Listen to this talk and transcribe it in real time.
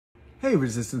Hey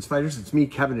Resistance Fighters, it's me,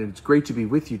 Kevin, and it's great to be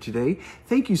with you today.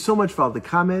 Thank you so much for all the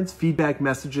comments, feedback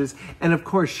messages, and of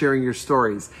course sharing your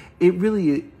stories.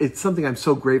 It's something I'm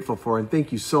so grateful for, and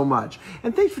thank you so much.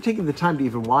 And thanks for taking the time to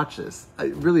even watch this. I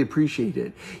really appreciate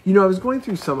it. You know, I was going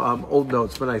through some old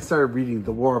notes when I started reading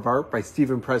The War of Art by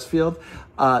Steven Pressfield.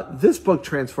 This book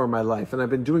transformed my life, and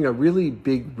I've been doing a really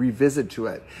big revisit to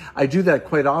it. I do that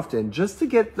quite often just to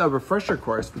get a refresher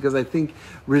course because I think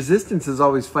resistance is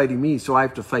always fighting me, so I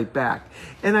have to fight back.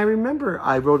 And I remember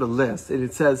I wrote a list, and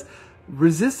it says,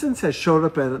 resistance has showed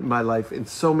up in my life in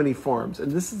so many forms.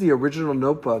 And this is the original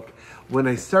notebook when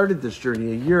I started this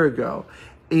journey a year ago.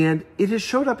 And it has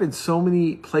showed up in so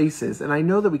many places. And I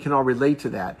know that we can all relate to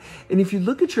that. And if you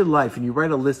look at your life and you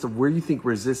write a list of where you think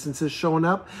resistance is showing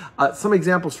up, some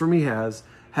examples for me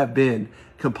have been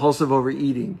compulsive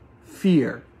overeating,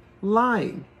 fear,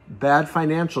 lying, bad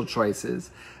financial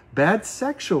choices, bad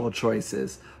sexual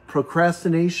choices,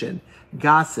 procrastination,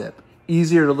 gossip,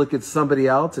 easier to look at somebody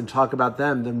else and talk about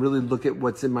them than really look at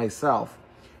what's in myself.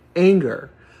 Anger,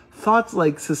 thoughts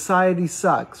like society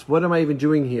sucks, what am I even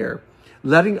doing here?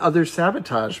 Letting others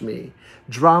sabotage me.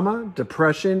 Drama,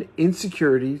 depression,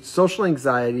 insecurity, social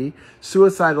anxiety,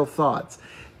 suicidal thoughts.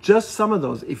 Just some of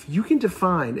those. If you can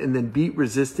define and then beat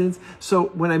resistance. So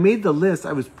when I made the list,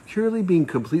 I was purely being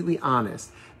completely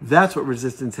honest. That's what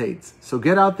resistance hates. So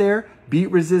get out there,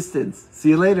 beat resistance. See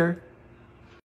you later.